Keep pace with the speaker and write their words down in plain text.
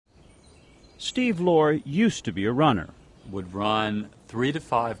Steve Lohr used to be a runner. Would run 3 to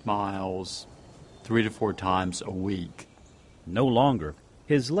 5 miles 3 to 4 times a week. No longer.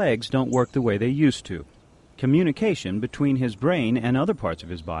 His legs don't work the way they used to. Communication between his brain and other parts of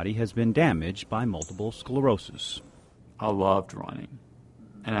his body has been damaged by multiple sclerosis. I loved running,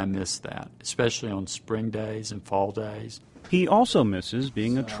 and I miss that, especially on spring days and fall days. He also misses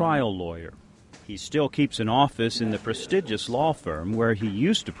being a trial lawyer. He still keeps an office in the prestigious law firm where he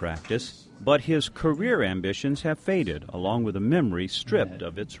used to practice, but his career ambitions have faded, along with a memory stripped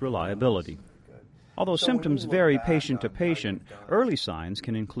of its reliability. Although symptoms vary patient to patient, early signs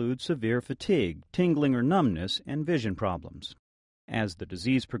can include severe fatigue, tingling or numbness, and vision problems. As the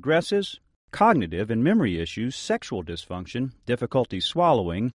disease progresses, cognitive and memory issues, sexual dysfunction, difficulty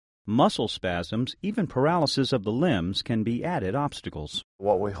swallowing, muscle spasms, even paralysis of the limbs can be added obstacles.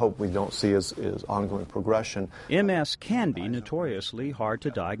 What we hope we don't see is ongoing progression. MS can be notoriously hard to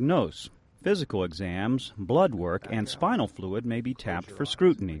diagnose. Physical exams, blood work, and spinal fluid may be tapped for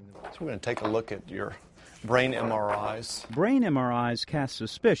scrutiny. So we're going to take a look at your brain MRIs. Brain MRIs cast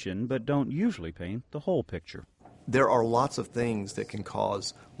suspicion, but don't usually paint the whole picture. There are lots of things that can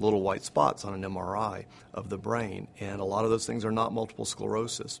cause little white spots on an MRI of the brain, and a lot of those things are not multiple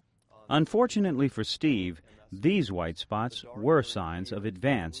sclerosis. Unfortunately for Steve, these white spots were signs of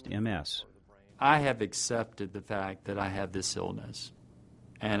advanced MS. I have accepted the fact that I have this illness,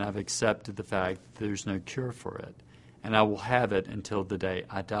 and I've accepted the fact that there's no cure for it, and I will have it until the day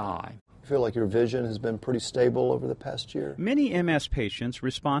I die. I feel like your vision has been pretty stable over the past year. Many MS patients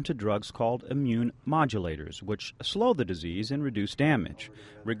respond to drugs called immune modulators, which slow the disease and reduce damage.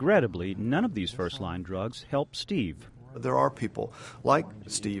 Regrettably, none of these first-line drugs help Steve. There are people like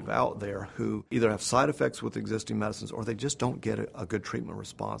Steve out there who either have side effects with existing medicines or they just don't get a good treatment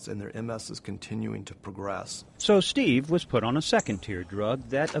response, and their MS is continuing to progress. So Steve was put on a second-tier drug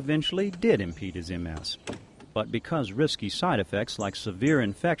that eventually did impede his MS. But because risky side effects like severe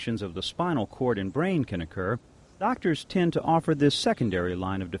infections of the spinal cord and brain can occur, doctors tend to offer this secondary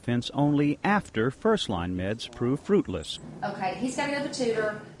line of defense only after first-line meds prove fruitless. Okay, he's got another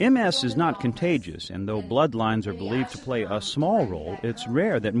tutor. MS is not contagious, and though bloodlines are believed to play a small role, it's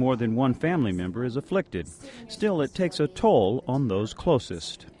rare that more than one family member is afflicted. Still, it takes a toll on those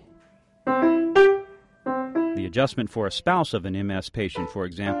closest. The adjustment for a spouse of an MS patient, for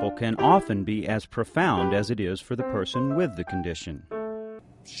example, can often be as profound as it is for the person with the condition.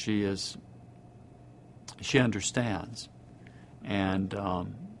 She understands, and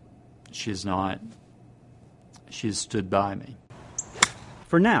she's stood by me.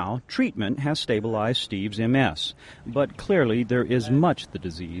 For now, treatment has stabilized Steve's MS, but clearly there is much the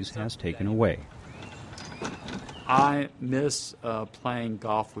disease has taken away. I miss playing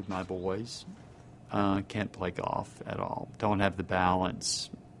golf with my boys. Can't play golf at all. Don't have the balance,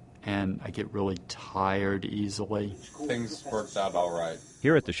 and I get really tired easily. Things worked out all right.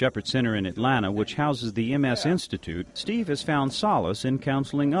 Here at the Shepherd Center in Atlanta, which houses the MS Institute, Steve has found solace in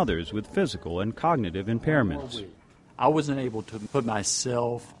counseling others with physical and cognitive impairments. I wasn't able to put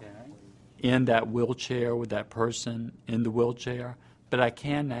myself in that wheelchair with that person in the wheelchair, but I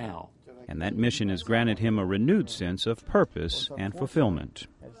can now. And that mission has granted him a renewed sense of purpose and fulfillment.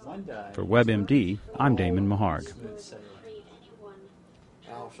 For WebMD, I'm Damon Maharg.